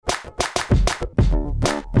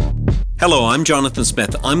Hello, I'm Jonathan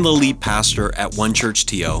Smith. I'm the lead pastor at One Church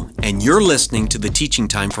TO, and you're listening to the teaching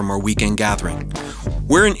time from our weekend gathering.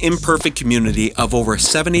 We're an imperfect community of over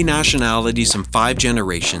 70 nationalities and 5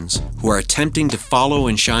 generations who are attempting to follow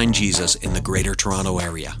and shine Jesus in the Greater Toronto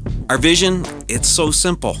Area. Our vision, it's so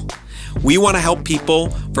simple. We want to help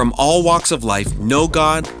people from all walks of life know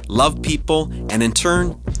God, love people, and in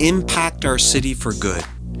turn, impact our city for good.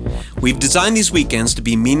 We've designed these weekends to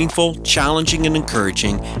be meaningful, challenging, and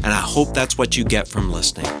encouraging, and I hope that's what you get from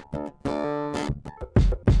listening.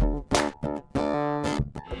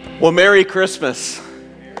 Well, Merry Christmas.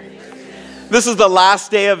 This is the last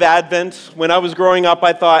day of Advent. When I was growing up,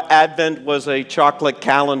 I thought Advent was a chocolate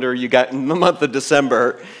calendar you got in the month of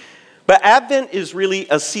December. But Advent is really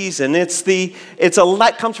a season. It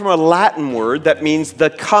comes from a Latin word that means the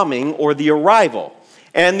coming or the arrival.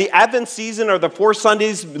 And the Advent season are the 4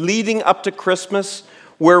 Sundays leading up to Christmas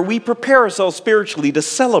where we prepare ourselves spiritually to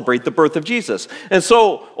celebrate the birth of Jesus. And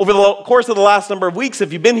so over the course of the last number of weeks,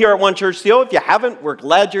 if you've been here at One Church TO, if you haven't, we're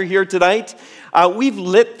glad you're here tonight. We've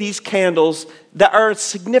lit these candles that are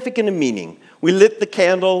significant in meaning. We lit the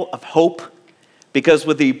candle of hope because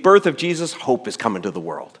with the birth of Jesus, hope is coming to the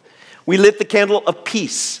world. We lit the candle of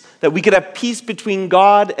peace, that we could have peace between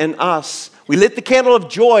God and us. We lit the candle of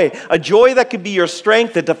joy, a joy that could be your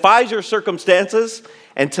strength, that defies your circumstances.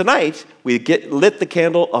 And tonight, we lit the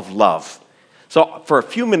candle of love. So for a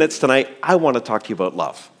few minutes tonight, I want to talk to you about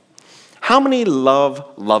love. How many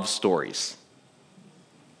love stories?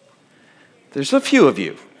 There's a few of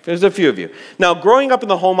you. Now, growing up in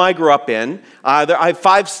the home I grew up in, I have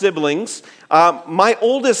 5 siblings. My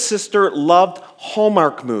oldest sister loved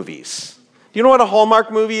Hallmark movies. Do you know what a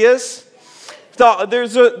Hallmark movie is? So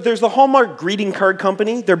there's the Hallmark greeting card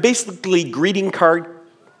company. They're basically greeting card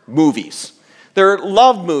movies. They're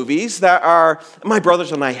love movies that are, my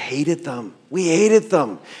brothers and I hated them. We hated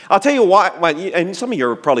them. I'll tell you why, and some of you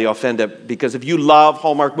are probably offended because if you love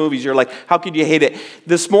Hallmark movies, you're like, how could you hate it?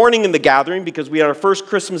 This morning in the gathering, because we had our first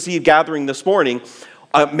Christmas Eve gathering this morning,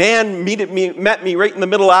 a man met me right in the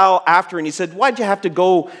middle aisle after, and he said, why'd you have to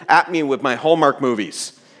go at me with my Hallmark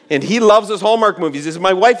movies? And he loves his Hallmark movies. He said,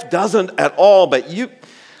 my wife doesn't at all, but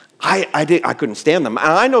I couldn't stand them. And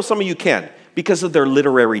I know some of you can because of their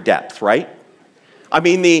literary depth, right? I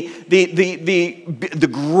mean, the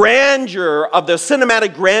grandeur of the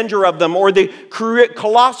cinematic grandeur of them or the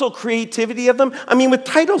colossal creativity of them. I mean, with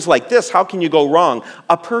titles like this, how can you go wrong?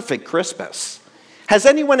 A Perfect Christmas. Has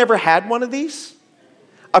anyone ever had one of these?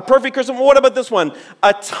 A Perfect Christmas. What about this one?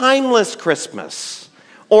 A Timeless Christmas.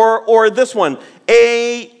 Or this one,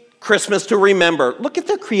 A Christmas to Remember. Look at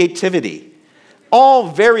their creativity. All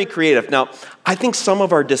very creative. Now, I think some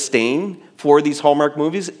of our disdain for these Hallmark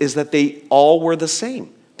movies is that they all were the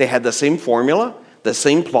same. They had the same formula, the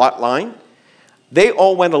same plot line. They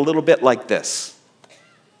all went a little bit like this.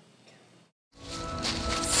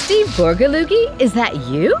 Steve Borgalugi, is that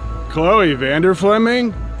you? Chloe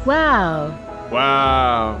Vanderfleming? Wow.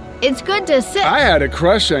 It's good to sit. I had a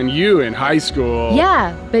crush on you in high school.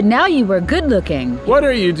 Yeah, but now you were good looking. What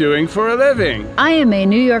are you doing for a living? I am a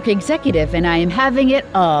New York executive and I am having it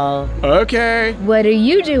all. Okay. What are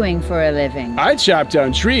you doing for a living? I chop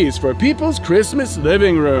down trees for people's Christmas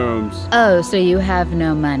living rooms. Oh, so you have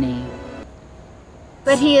no money.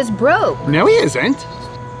 But he is broke. No, he isn't.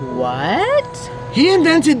 What? He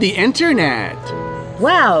invented the internet.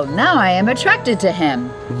 Wow, now I am attracted to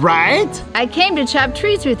him. Right? I came to chop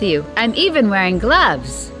trees with you. I'm even wearing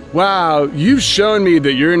gloves. Wow, you've shown me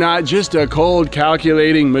that you're not just a cold,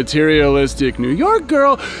 calculating, materialistic New York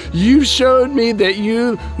girl. You've showed me that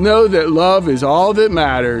you know that love is all that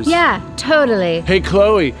matters. Yeah, totally. Hey,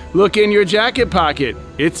 Chloe, look in your jacket pocket.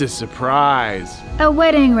 It's a surprise. A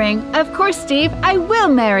wedding ring. Of course, Steve, I will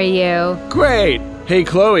marry you. Great. Hey,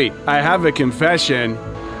 Chloe, I have a confession.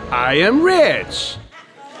 I am rich.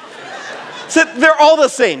 So they're all the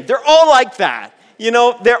same. They're all like that. You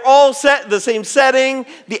know, they're all set in the same setting.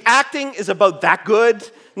 The acting is about that good.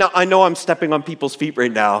 Now, I know I'm stepping on people's feet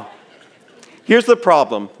right now. Here's the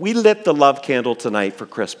problem. We lit the love candle tonight for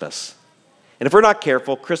Christmas. And if we're not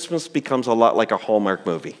careful, Christmas becomes a lot like a Hallmark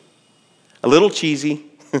movie. A little cheesy,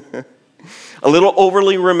 a little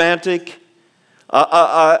overly romantic,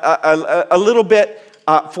 a little bit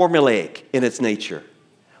formulaic in its nature.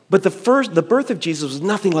 But the birth of Jesus was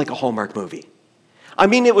nothing like a Hallmark movie. I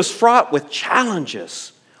mean, it was fraught with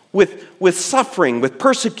challenges, with suffering, with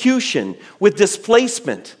persecution, with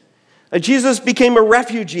displacement. Jesus became a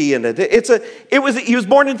refugee in it. He was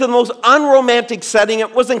born into the most unromantic setting.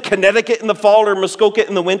 It wasn't Connecticut in the fall or Muskoka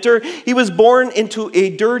in the winter. He was born into a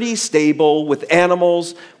dirty stable with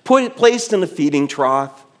animals, placed in a feeding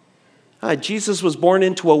trough. Jesus was born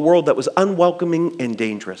into a world that was unwelcoming and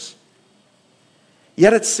dangerous.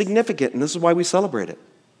 Yet it's significant, and this is why we celebrate it,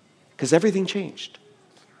 because everything changed.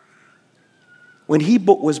 When he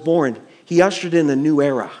was born, he ushered in a new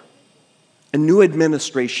era, a new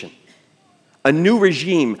administration, a new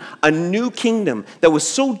regime, a new kingdom that was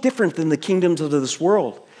so different than the kingdoms of this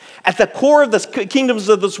world. At the core of the kingdoms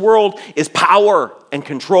of this world is power and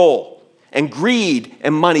control and greed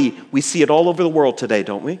and money. We see it all over the world today,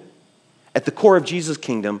 don't we? At the core of Jesus'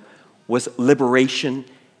 kingdom was liberation,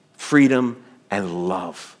 freedom, and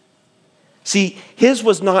love. See, his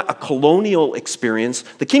was not a colonial experience.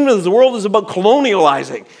 The kingdom of the world is about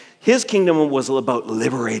colonializing. His kingdom was about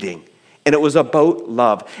liberating, and it was about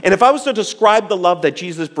love. And if I was to describe the love that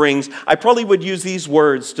Jesus brings, I probably would use these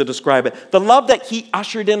words to describe it. The love that he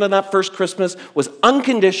ushered in on that first Christmas was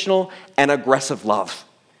unconditional and aggressive love.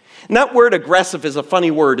 And that word aggressive is a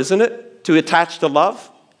funny word, isn't it, to attach to love?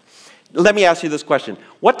 Let me ask you this question.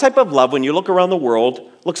 What type of love, when you look around the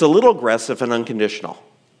world, looks a little aggressive and unconditional?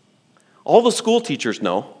 All the school teachers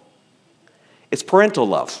know it's parental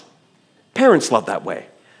love. Parents love that way.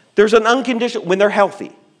 There's an unconditional, when they're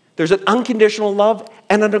healthy, there's an unconditional love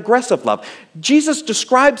and an aggressive love. Jesus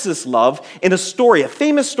describes this love in a story, a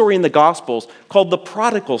famous story in the Gospels called the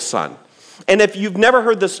prodigal son. And if you've never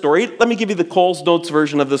heard this story, let me give you the Coles Notes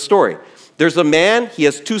version of the story. There's a man, he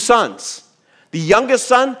has 2 sons. The youngest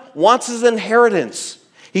son wants his inheritance.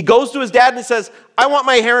 He goes to his dad and he says, I want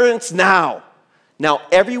my inheritance now. Now,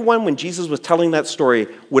 everyone, when Jesus was telling that story,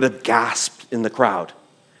 would have gasped in the crowd.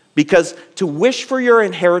 Because to wish for your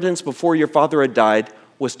inheritance before your father had died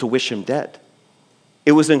was to wish him dead.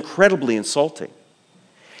 It was incredibly insulting.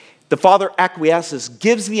 The father acquiesces,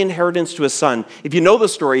 gives the inheritance to his son. If you know the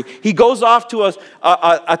story, he goes off to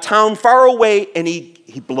a town far away and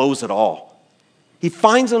he blows it all. He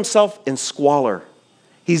finds himself in squalor.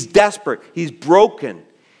 He's desperate. He's broken.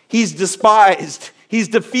 He's despised. He's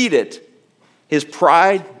defeated. His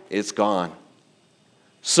pride is gone.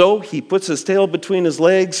 So he puts his tail between his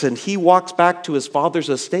legs and he walks back to his father's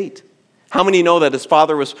estate. How many know that his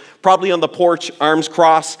father was probably on the porch, arms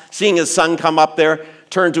crossed, seeing his son come up there,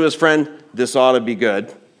 turned to his friend, this ought to be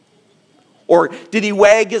good. Or did he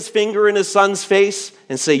wag his finger in his son's face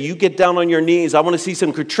and say, you get down on your knees, I want to see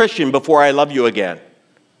some contrition before I love you again?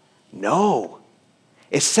 No.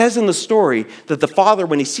 It says in the story that the father,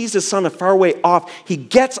 when he sees his son far away off, he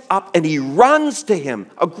gets up and he runs to him,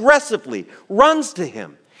 aggressively runs to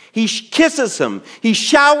him. He kisses him. He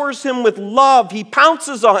showers him with love. He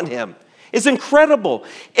pounces on him. It's incredible.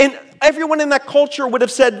 And everyone in that culture would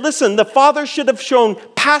have said, listen, the father should have shown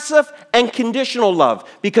passive and conditional love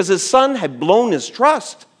because his son had blown his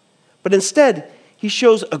trust. But instead, he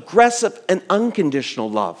shows aggressive and unconditional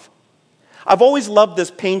love. I've always loved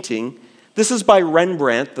this painting. This is by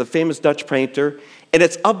Rembrandt, the famous Dutch painter, and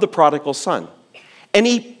it's of the prodigal son. And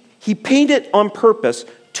he painted on purpose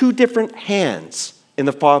 2 different hands in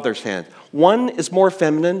the father's hand. One is more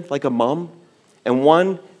feminine, like a mom, and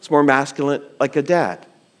one is more masculine, like a dad.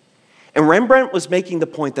 And Rembrandt was making the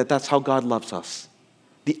point that that's how God loves us.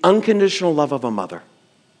 The unconditional love of a mother.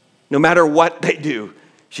 No matter what they do,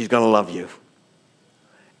 she's going to love you.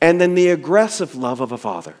 And then the aggressive love of a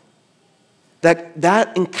father. That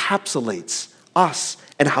encapsulates us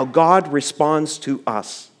and how God responds to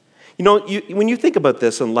us. You know, when you think about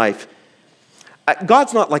this in life,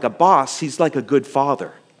 God's not like a boss, he's like a good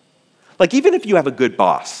father. Like even if you have a good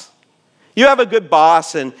boss,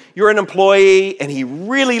 and you're an employee and he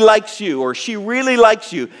really likes you or she really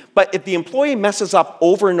likes you, but if the employee messes up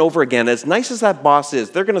over and over again, as nice as that boss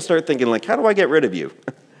is, they're going to start thinking like, how do I get rid of you?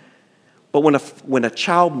 But when a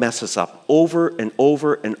child messes up over and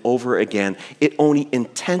over and over again, it only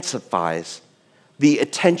intensifies the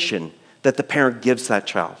attention that the parent gives that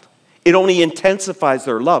child. It only intensifies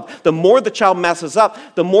their love. The more the child messes up,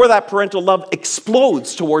 the more that parental love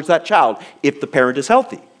explodes towards that child if the parent is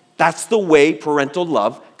healthy. That's the way parental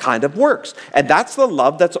love kind of works. And that's the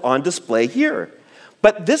love that's on display here.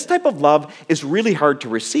 But this type of love is really hard to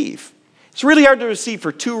receive. It's really hard to receive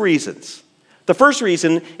for 2 reasons. The first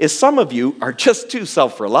reason is some of you are just too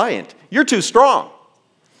self-reliant. You're too strong.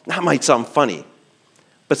 That might sound funny,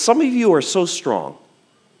 but some of you are so strong.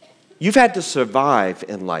 You've had to survive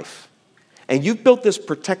in life, and you've built this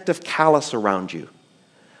protective callus around you.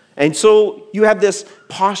 And so you have this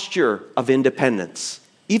posture of independence,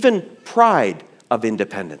 even pride of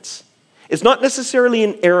independence. It's not necessarily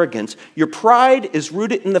an arrogance. Your pride is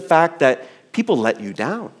rooted in the fact that people let you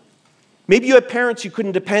down. Maybe you had parents you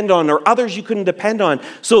couldn't depend on or others you couldn't depend on.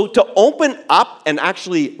 So to open up and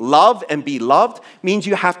actually love and be loved means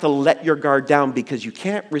you have to let your guard down because you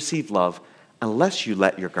can't receive love unless you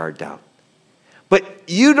let your guard down. But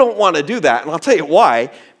you don't want to do that, and I'll tell you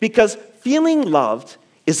why. Because feeling loved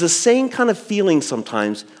is the same kind of feeling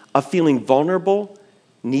sometimes of feeling vulnerable,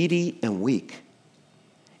 needy, and weak.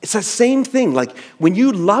 It's that same thing. Like when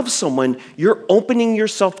you love someone, you're opening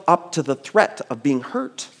yourself up to the threat of being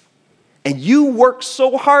hurt. And you work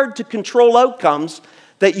so hard to control outcomes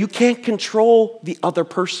that you can't control the other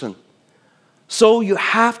person. So you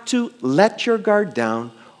have to let your guard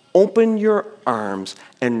down, open your arms,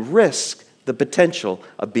 and risk the potential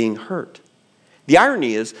of being hurt. The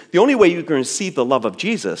irony is, the only way you can receive the love of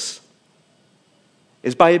Jesus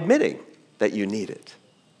is by admitting that you need it.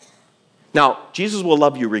 Now, Jesus will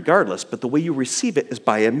love you regardless, but the way you receive it is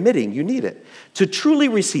by admitting you need it. To truly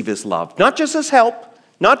receive his love, not just as help,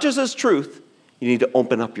 not just as truth, you need to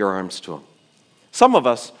open up your arms to him. Some of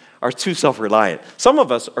us are too self-reliant. Some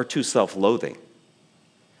of us are too self-loathing.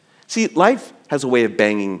 See, life has a way of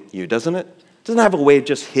banging you, doesn't it? It doesn't have a way of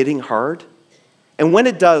just hitting hard. And when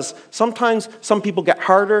it does, sometimes some people get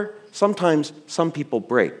harder, sometimes some people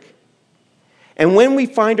break. And when we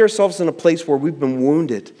find ourselves in a place where we've been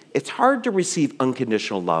wounded, it's hard to receive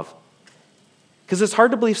unconditional love. Because it's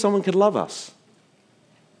hard to believe someone could love us.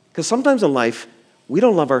 Because sometimes in life, we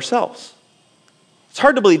don't love ourselves. It's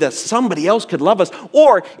hard to believe that somebody else could love us.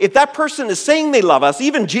 Or if that person is saying they love us,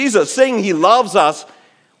 even Jesus saying he loves us,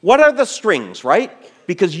 what are the strings, right?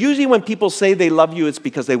 Because usually when people say they love you, it's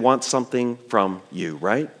because they want something from you,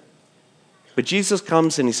 right? But Jesus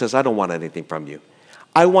comes and he says, I don't want anything from you.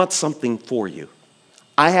 I want something for you.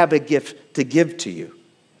 I have a gift to give to you.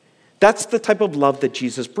 That's the type of love that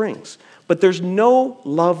Jesus brings. But there's no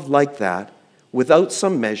love like that without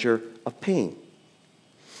some measure of pain.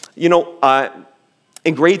 You know,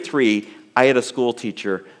 in grade 3, I had a school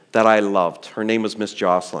teacher that I loved. Her name was Miss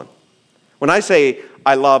Jocelyn. When I say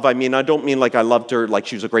I love, I don't mean like I loved her like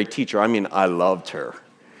she was a great teacher. I mean I loved her.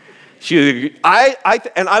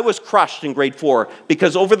 I was crushed in grade 4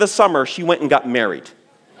 because over the summer she went and got married.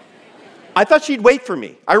 I thought she'd wait for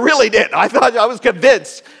me. I really did. I was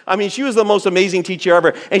convinced. She was the most amazing teacher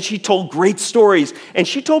ever. And she told great stories. And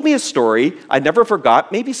she told me a story I never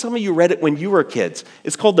forgot. Maybe some of you read it when you were kids.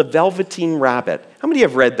 It's called The Velveteen Rabbit. How many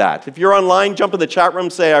have read that? If you're online, jump in the chat room,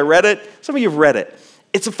 say, I read it. Some of you have read it.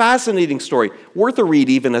 It's a fascinating story, worth a read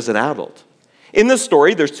even as an adult. In this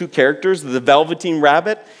story, there's 2 characters, the Velveteen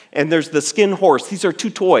Rabbit, and there's the Skin Horse. These are 2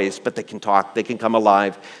 toys, but they can talk, they can come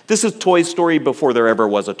alive. This is Toy Story before there ever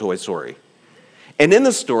was a Toy Story. And in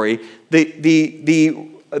the story,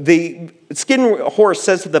 the Skin Horse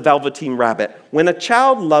says to the Velveteen Rabbit, when a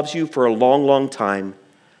child loves you for a long, long time,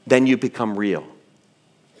 then you become real.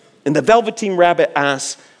 And the Velveteen Rabbit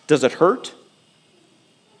asks, does it hurt?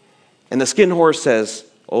 And the Skin Horse says,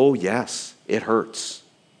 oh yes, it hurts.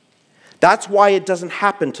 That's why it doesn't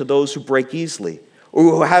happen to those who break easily or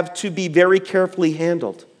who have to be very carefully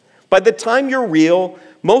handled. By the time you're real,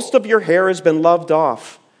 most of your hair has been loved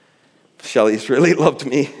off. Shelley's really loved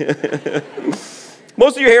me.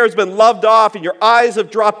 Most of your hair has been loved off and your eyes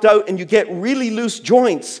have dropped out and you get really loose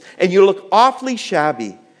joints and you look awfully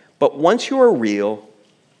shabby. But once you are real,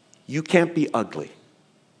 you can't be ugly.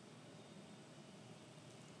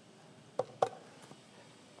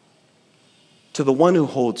 To the one who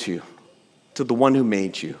holds you, to the one who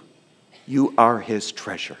made you, you are his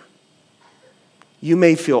treasure. You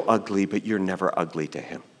may feel ugly, but you're never ugly to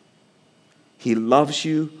him. He loves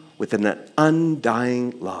you with an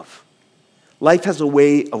undying love. Life has a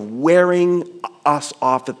way of wearing us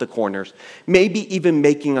off at the corners, maybe even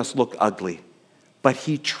making us look ugly, but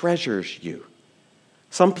he treasures you.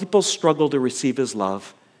 Some people struggle to receive his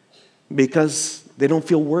love because they don't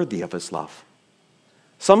feel worthy of his love.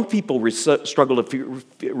 Some people struggle to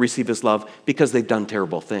receive his love because they've done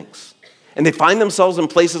terrible things. And they find themselves in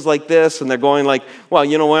places like this, and they're going like, well,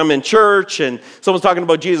 you know, I'm in church, and someone's talking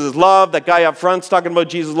about Jesus' love. That guy up front's talking about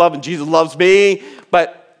Jesus' love, and Jesus loves me.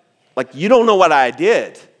 But, you don't know what I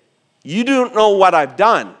did. You don't know what I've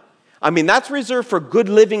done. That's reserved for good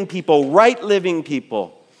living people, right living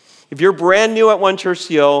people. If you're brand new at One Church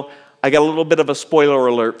CO, I got a little bit of a spoiler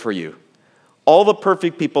alert for you. All the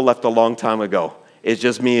perfect people left a long time ago. It's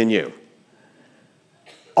just me and you.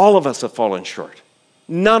 All of us have fallen short.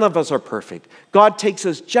 None of us are perfect. God takes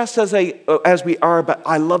us just as we are, but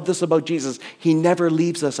I love this about Jesus. He never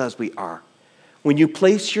leaves us as we are. When you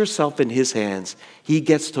place yourself in his hands, he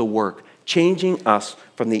gets to work, changing us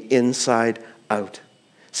from the inside out.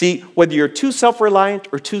 See, whether you're too self-reliant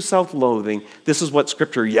or too self-loathing, this is what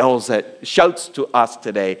Scripture shouts to us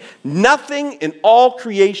today. Nothing in all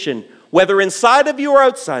creation, whether inside of you or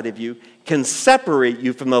outside of you, can separate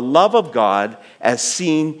you from the love of God as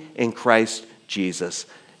seen in Christ Jesus.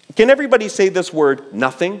 Can everybody say this word,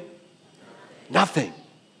 nothing? Nothing.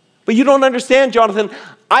 But you don't understand, Jonathan.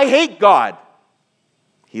 I hate God.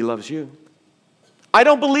 He loves you. I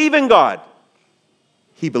don't believe in God.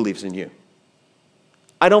 He believes in you.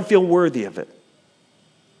 I don't feel worthy of it.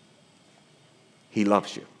 He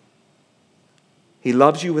loves you. He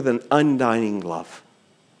loves you with an undying love.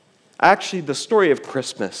 Actually, the story of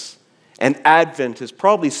Christmas and Advent is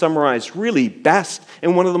probably summarized really best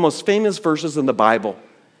in one of the most famous verses in the Bible,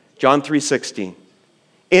 John 3:16.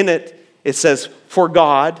 In it, it says, "For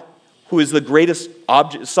God, who is the greatest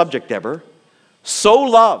subject ever, so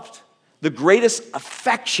loved, the greatest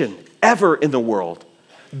affection ever in the world,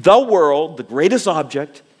 the greatest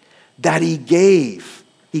object, that he gave.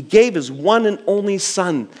 He gave his one and only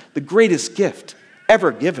Son, the greatest gift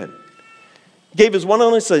ever given. Gave his one and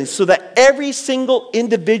only Son so that every single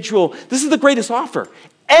individual, this is the greatest offer,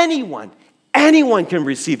 anyone can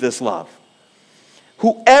receive this love.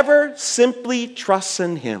 Whoever simply trusts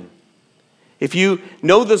in him." If you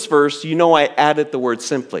know this verse, you know I added the word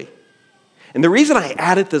simply. And the reason I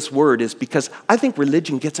added this word is because I think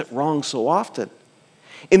religion gets it wrong so often.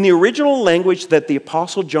 In the original language that the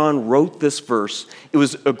Apostle John wrote this verse, it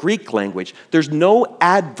was a Greek language. There's no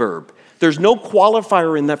adverb. There's no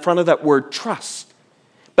qualifier in the front of that word trust.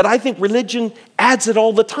 But I think religion adds it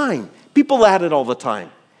all the time. People add it all the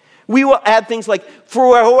time. We will add things like,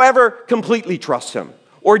 for whoever completely trusts him,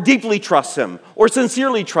 or deeply trusts him, or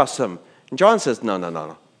sincerely trusts him. And John says,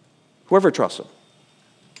 no. Whoever trusts him.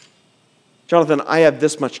 Jonathan, I have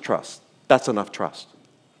this much trust. That's enough trust.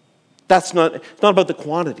 It's not about the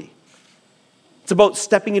quantity. It's about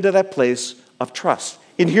stepping into that place of trust.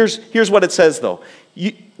 And here's what it says, though.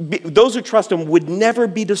 Those who trust him would never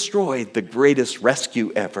be destroyed, the greatest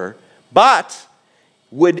rescue ever, but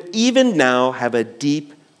would even now have a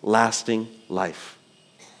deep, lasting life.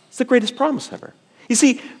 It's the greatest promise ever. You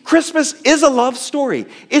see, Christmas is a love story.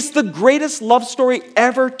 It's the greatest love story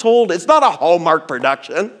ever told. It's not a Hallmark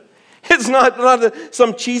production. It's not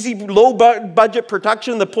some cheesy, low-budget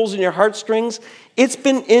production that pulls in your heartstrings. It's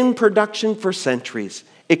been in production for centuries.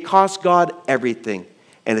 It costs God everything,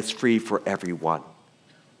 and it's free for everyone.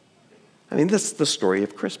 I mean, this is the story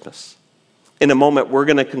of Christmas. In a moment, we're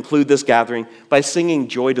going to conclude this gathering by singing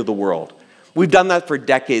Joy to the World. We've done that for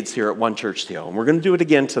decades here at One Church Hill, and we're going to do it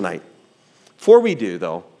again tonight. Before we do,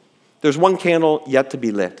 though, there's one candle yet to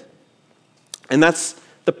be lit, and that's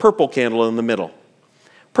the purple candle in the middle.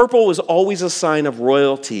 Purple was always a sign of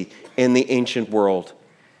royalty in the ancient world.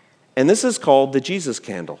 And this is called the Jesus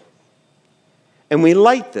candle. And we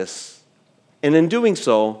light this, and in doing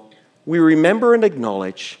so, we remember and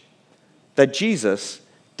acknowledge that Jesus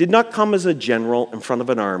did not come as a general in front of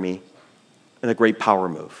an army in a great power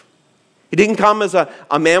move. He didn't come as a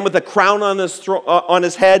man with a crown on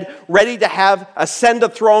his head, ready to ascend a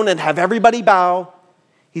throne and have everybody bow.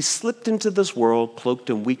 He slipped into this world cloaked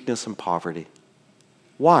in weakness and poverty.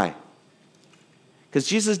 Why? Because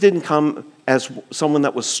Jesus didn't come as someone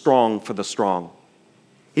that was strong for the strong.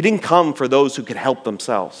 He didn't come for those who could help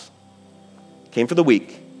themselves. He came for the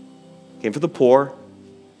weak, came for the poor,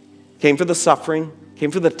 came for the suffering,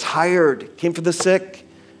 came for the tired, came for the sick,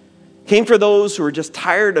 came for those who were just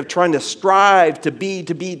tired of trying to strive to be,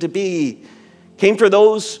 came for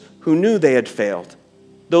those who knew they had failed,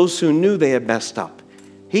 those who knew they had messed up.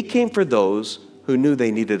 He came for those who knew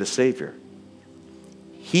they needed a Savior.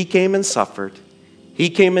 He came and suffered. He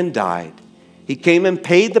came and died. He came and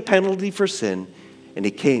paid the penalty for sin, and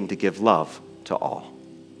he came to give love to all.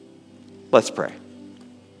 Let's pray.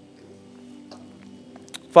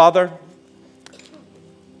 Father,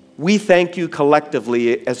 we thank you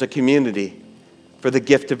collectively as a community for the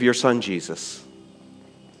gift of your Son, Jesus.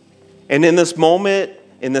 And in this moment,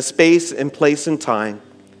 in this space and place and time,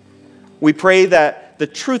 we pray that the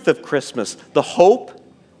truth of Christmas, the hope,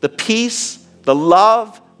 the peace, the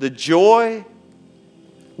love, the joy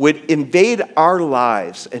would invade our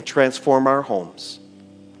lives and transform our homes.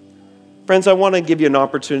 Friends, I want to give you an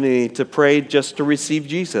opportunity to pray just to receive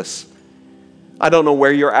Jesus. I don't know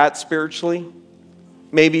where you're at spiritually.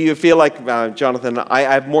 Maybe you feel like, Jonathan, I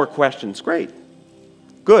have more questions. Great.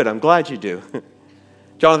 Good, I'm glad you do.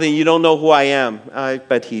 Jonathan, you don't know who I am. I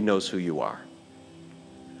bet he knows who you are.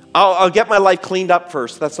 I'll get my life cleaned up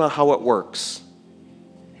first. That's not how it works.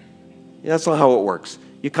 That's not how it works.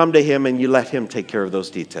 You come to him and you let him take care of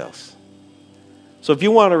those details. So if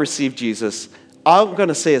you want to receive Jesus, I'm going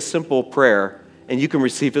to say a simple prayer and you can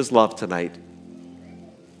receive his love tonight.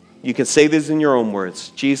 You can say this in your own words.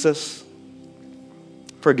 Jesus,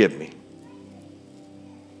 forgive me.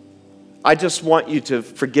 I just want you to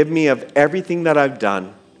forgive me of everything that I've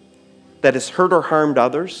done that has hurt or harmed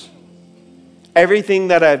others. Everything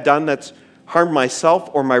that I've done that's harmed myself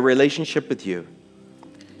or my relationship with you.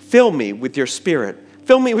 Fill me with your Spirit.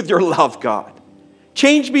 Fill me with your love, God.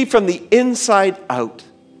 Change me from the inside out.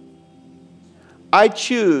 I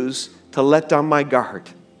choose to let down my guard.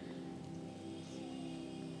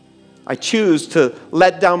 I choose to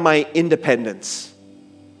let down my independence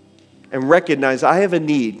and recognize I have a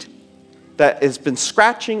need that has been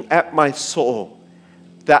scratching at my soul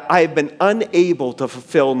that I have been unable to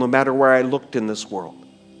fulfill no matter where I looked in this world.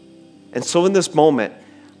 And so in this moment,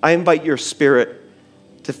 I invite your Spirit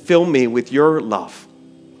to fill me with your love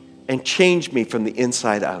and change me from the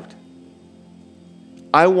inside out.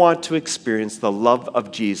 I want to experience the love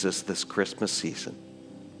of Jesus this Christmas season.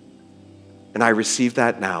 And I receive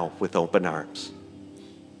that now with open arms.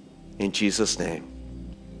 In Jesus' name,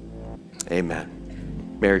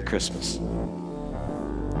 amen. Merry Christmas.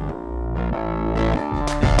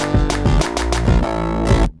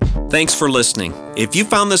 Thanks for listening. If you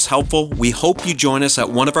found this helpful, we hope you join us at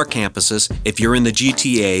one of our campuses if you're in the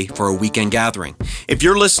GTA for a weekend gathering. If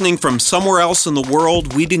you're listening from somewhere else in the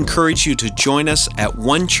world, we'd encourage you to join us at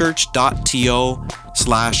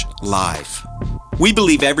onechurch.to/live. We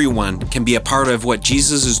believe everyone can be a part of what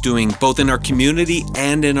Jesus is doing both in our community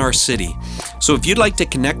and in our city. So if you'd like to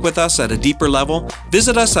connect with us at a deeper level,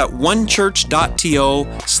 visit us at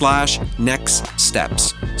onechurch.to/next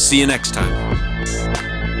steps. See you next time.